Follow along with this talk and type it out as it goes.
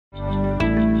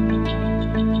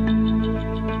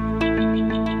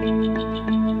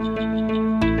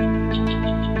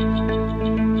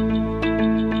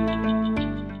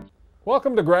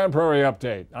Welcome to Grand Prairie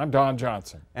Update. I'm Don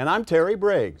Johnson. And I'm Terry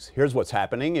Briggs. Here's what's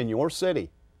happening in your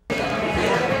city.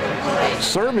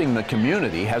 Serving the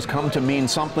community has come to mean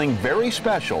something very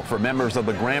special for members of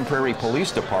the Grand Prairie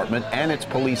Police Department and its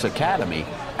police academy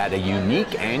at a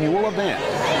unique annual event.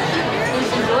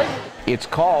 It's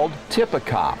called Tip a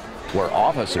Cop, where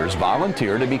officers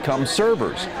volunteer to become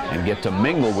servers and get to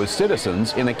mingle with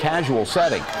citizens in a casual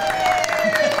setting.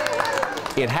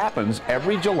 It happens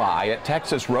every July at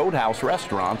Texas Roadhouse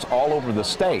restaurants all over the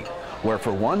state, where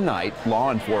for one night,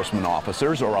 law enforcement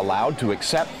officers are allowed to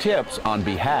accept tips on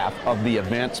behalf of the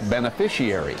event's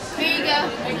beneficiaries. Here you go.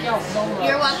 Thank you so much.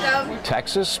 You're welcome.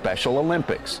 Texas Special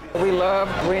Olympics. We love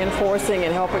reinforcing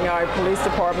and helping our police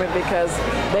department because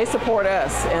they support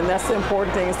us, and that's the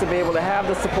important thing, is to be able to have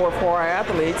the support for our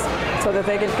athletes so that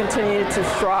they can continue to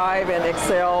strive and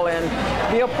excel and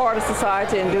be a part of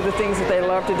society and do the things that they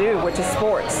love to do, which is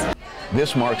sports.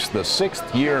 This marks the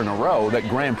 6th year in a row that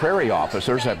Grand Prairie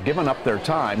officers have given up their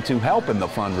time to help in the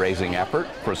fundraising effort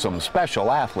for some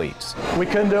special athletes. We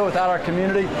couldn't do it without our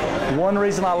community. One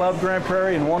reason I love Grand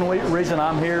Prairie and one reason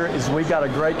I'm here is we've got a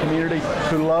great community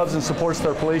who loves and supports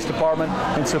their police department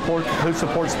and who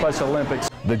supports Special Olympics.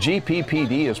 The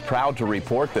GPPD is proud to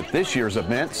report that this year's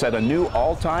event set a new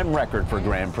all-time record for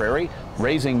Grand Prairie,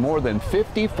 raising more than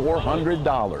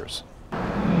 $5,400.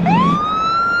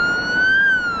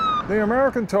 The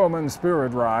American Towman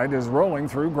Spirit Ride is rolling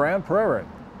through Grand Prairie.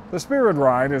 The Spirit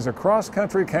Ride is a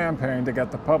cross-country campaign to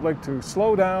get the public to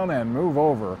slow down and move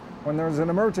over when there's an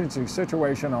emergency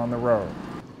situation on the road.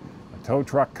 A tow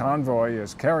truck convoy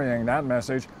is carrying that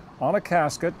message on a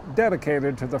casket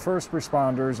dedicated to the first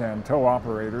responders and tow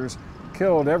operators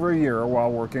killed every year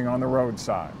while working on the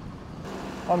roadside.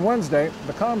 On Wednesday,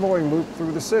 the convoy looped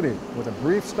through the city with a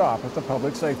brief stop at the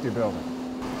Public Safety Building.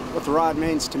 What the ride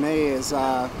means to me is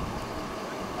a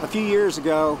few years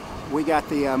ago, we got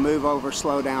the move over,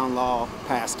 slow down law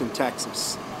passed in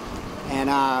Texas. And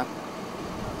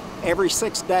every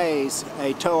 6 days,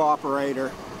 a tow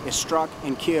operator is struck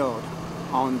and killed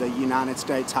on the United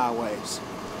States highways.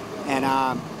 And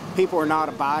people are not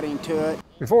abiding to it.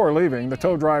 Before leaving, the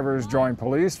tow drivers joined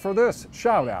police for this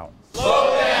shout out.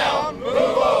 Slow down, move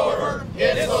over,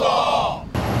 it's the law.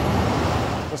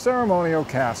 The ceremonial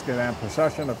casket and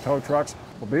procession of tow trucks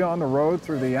will be on the road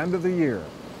through the end of the year.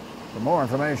 For more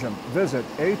information, visit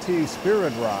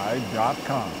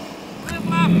atspiritride.com. Live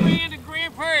my friend in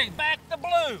Grand Prairie, back the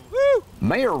blue. Woo!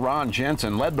 Mayor Ron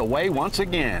Jensen led the way once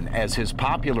again as his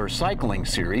popular cycling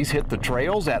series hit the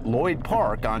trails at Lloyd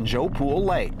Park on Joe Pool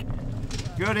Lake.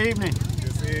 Good evening.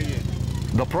 Good seeing you.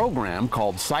 The program,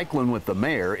 called Cyclin' with the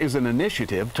Mayor, is an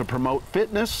initiative to promote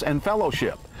fitness and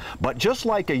fellowship. But just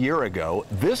like a year ago,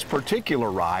 this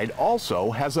particular ride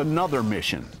also has another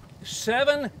mission.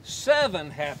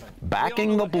 7-7 happened.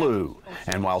 Backing the blue.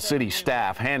 And while city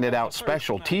staff handed out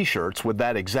special t-shirts with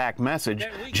that exact message,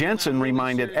 Jensen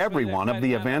reminded everyone of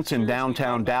the events in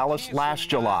downtown Dallas last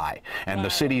July and the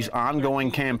city's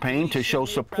ongoing campaign to show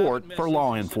support for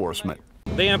law enforcement.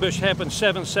 The ambush happened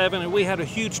 7-7, and we had a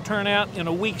huge turnout in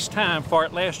a week's time for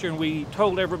it last year, and we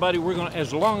told everybody we're going to,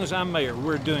 as long as I'm mayor,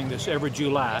 we're doing this every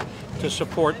July to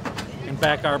support and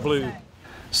back our blue.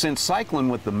 Since Cyclin'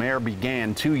 with the Mayor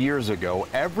began 2 years ago,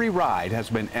 every ride has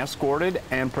been escorted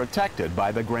and protected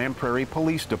by the Grand Prairie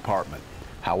Police Department.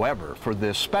 However, for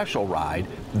this special ride,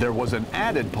 there was an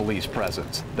added police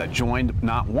presence that joined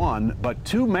not one, but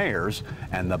 2 mayors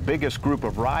and the biggest group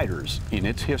of riders in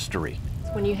its history.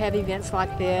 When you have events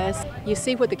like this, you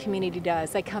see what the community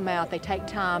does. They come out, they take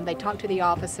time, they talk to the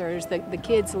officers, the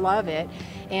kids love it,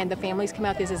 and the families come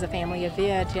out. This is a family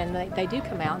event, and they do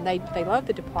come out, and they love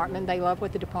the department, they love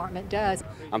what the department does.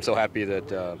 I'm so happy that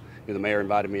the mayor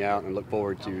invited me out, and look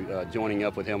forward to joining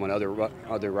up with him on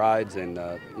other rides, and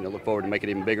look forward to make it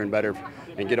even bigger and better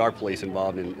and get our police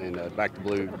involved in Back the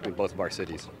Blue in both of our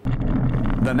cities.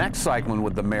 The next Cyclin'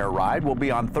 with the Mayor ride will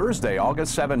be on Thursday,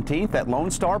 August 17th at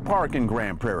Lone Star Park in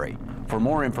Grand Prairie. For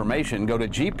more information, go to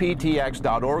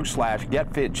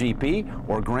gptx.org/getfitgp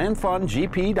or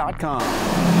grandfundgp.com.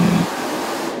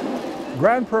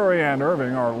 Grand Prairie and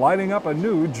Irving are lighting up a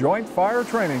new joint fire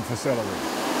training facility.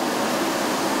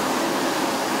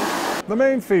 The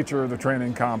main feature of the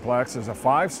training complex is a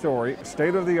 5-story,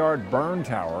 state-of-the-art burn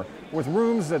tower with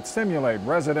rooms that simulate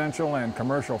residential and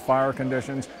commercial fire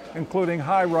conditions, including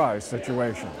high-rise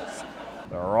situations.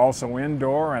 There are also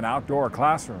indoor and outdoor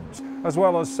classrooms, as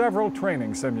well as several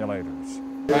training simulators.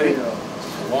 Ready?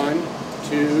 1,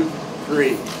 2,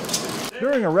 3.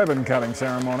 During a ribbon-cutting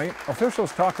ceremony,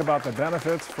 officials talked about the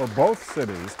benefits for both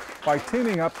cities by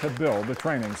teaming up to build the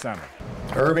training center.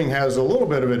 Irving has a little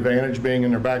bit of advantage being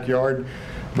in their backyard.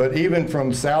 But even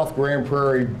from South Grand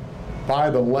Prairie by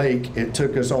the lake, it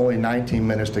took us only 19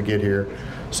 minutes to get here.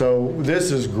 So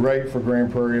this is great for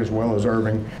Grand Prairie as well as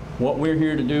Irving. What we're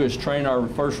here to do is train our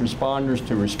first responders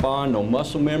to respond on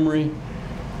muscle memory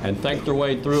and think their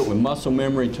way through it with muscle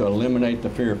memory to eliminate the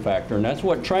fear factor. And that's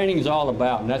what training is all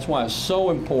about, and that's why it's so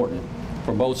important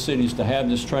for both cities to have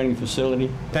this training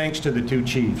facility. Thanks to the two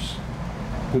chiefs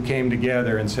who came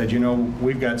together and said, you know,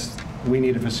 we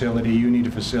need a facility, you need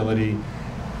a facility,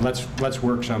 let's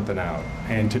work something out.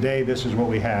 And today this is what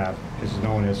we have, is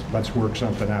known as let's work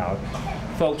something out.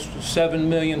 Folks, 7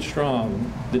 million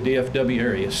strong, the DFW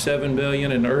area, 7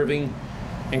 million in Irving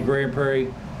and Grand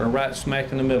Prairie are right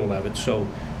smack in the middle of it. So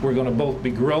we're going to both be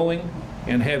growing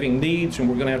and having needs, and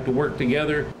we're going to have to work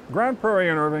together. Grand Prairie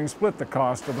and Irving split the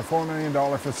cost of the $4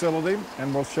 million facility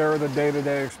and will share the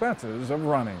day-to-day expenses of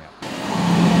running it.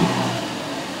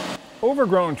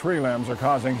 Overgrown tree limbs are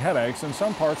causing headaches in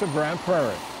some parts of Grand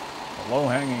Prairie. The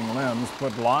low-hanging limbs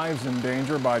put lives in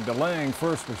danger by delaying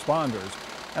first responders,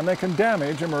 and they can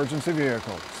damage emergency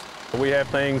vehicles. We have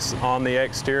things on the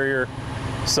exterior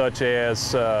such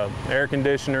as air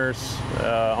conditioners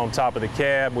on top of the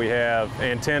cab. We have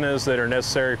antennas that are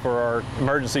necessary for our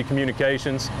emergency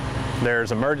communications.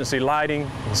 There's emergency lighting,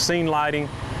 scene lighting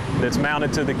that's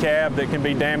mounted to the cab that can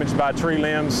be damaged by tree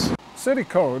limbs. City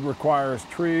code requires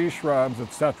trees, shrubs,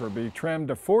 etc. be trimmed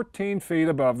to 14 feet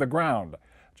above the ground,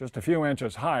 just a few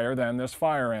inches higher than this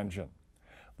fire engine.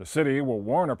 The city will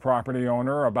warn a property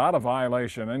owner about a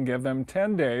violation and give them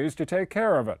 10 days to take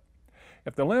care of it.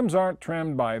 If the limbs aren't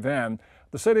trimmed by then,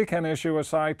 the city can issue a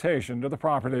citation to the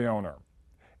property owner.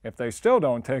 If they still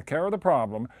don't take care of the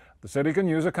problem, the city can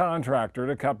use a contractor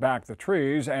to cut back the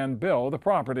trees and bill the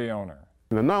property owner.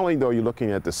 Now, not only though you're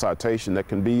looking at the citation that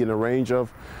can be in the range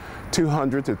of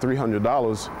 $200 to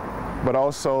 $300, but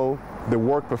also the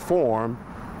work performed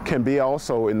can be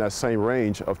also in that same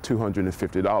range of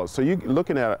 $250. So you're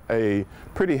looking at a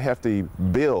pretty hefty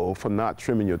bill for not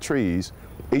trimming your trees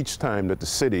each time that the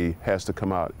city has to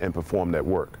come out and perform that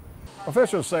work.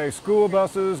 Officials say school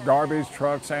buses, garbage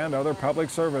trucks, and other public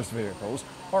service vehicles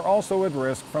are also at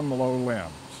risk from low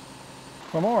limbs.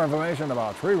 For more information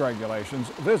about tree regulations,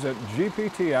 visit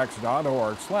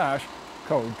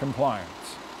gptx.org/code compliance.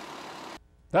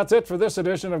 That's it for this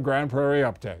edition of Grand Prairie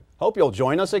Update. Hope you'll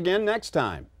join us again next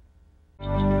time.